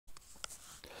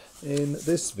In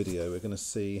this video we're going to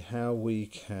see how we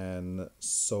can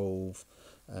solve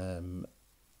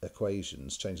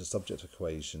equations, change the subject of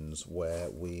equations where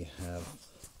we have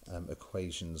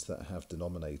equations that have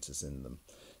denominators in them.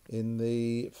 In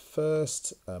the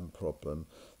first problem,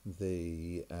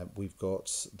 we've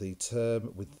got the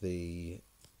term with the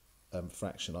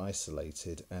fraction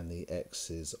isolated and the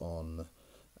x's on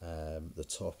the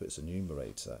top, it's a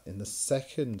numerator. In the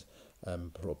second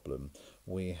problem,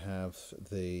 we have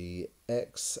the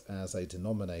x as a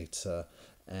denominator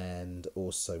and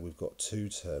also we've got two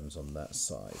terms on that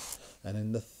side. And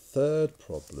in the third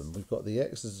problem, we've got the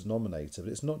x as a denominator,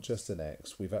 but it's not just an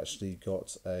x, we've actually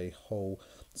got a whole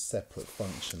separate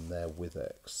function there with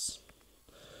x.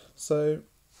 So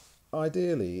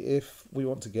ideally, if we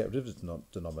want to get rid of the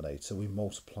denominator, we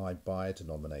multiply by a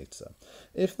denominator.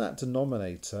 If that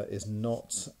denominator is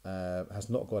not has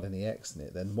not got any x in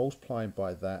it, then multiplying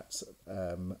by that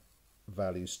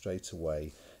value straight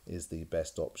away is the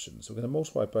best option. So we're going to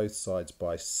multiply both sides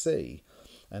by c,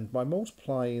 and by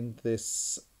multiplying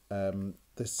this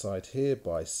this side here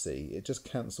by c, it just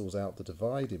cancels out the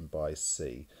dividing by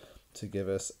c to give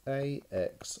us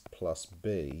ax plus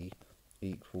b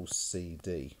equals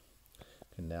cd.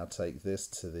 Can now take this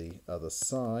to the other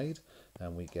side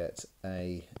and we get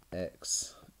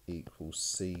ax equals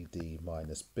cd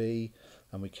minus b,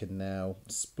 and we can now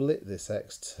split this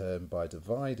x term by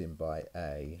dividing by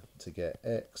a to get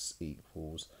x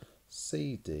equals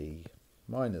cd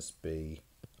minus b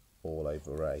all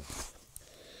over a.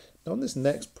 Now on this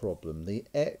next problem, the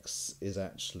x is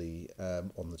actually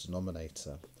on the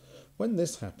denominator. When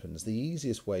this happens, the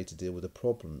easiest way to deal with a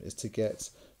problem is to get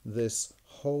this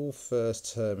whole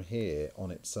first term here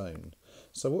on its own.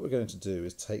 So what we're going to do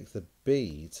is take the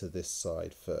b to this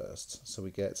side first. So we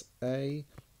get a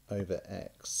over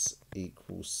x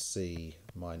equals c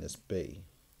minus b.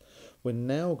 We're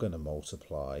now going to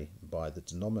multiply by the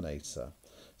denominator.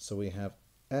 So we have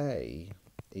a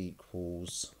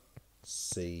equals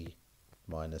c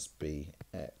minus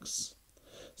bx.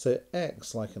 So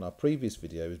x, like in our previous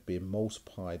video, is being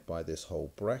multiplied by this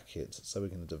whole bracket. So we're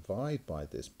going to divide by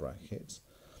this bracket.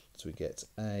 So we get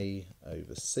a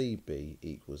over cb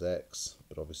equals x,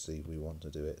 but obviously we want to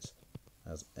do it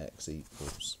as x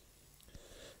equals.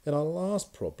 In our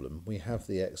last problem, we have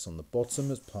the x on the bottom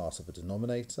as part of a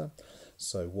denominator.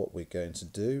 So what we're going to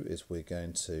do is we're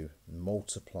going to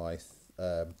multiply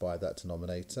by that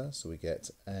denominator. So we get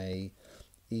a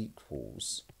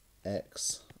equals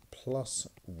x plus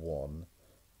 1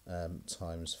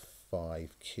 times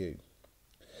 5q.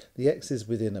 The x is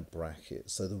within a bracket,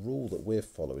 so the rule that we're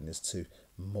following is to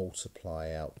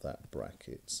multiply out that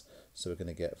bracket. So we're going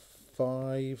to get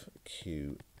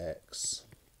 5qx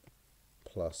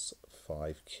plus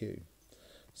 5q.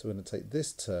 So we're going to take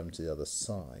this term to the other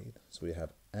side. So we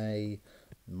have a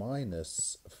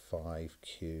minus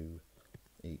 5q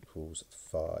equals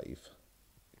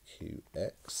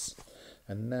 5qx.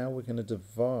 And now we're going to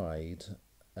divide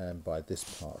by this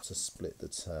part to split the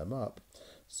term up.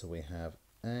 So we have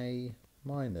a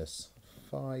minus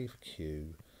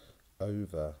 5q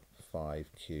over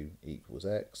 5q equals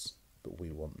x, but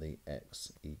we want the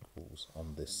x equals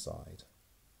on this side.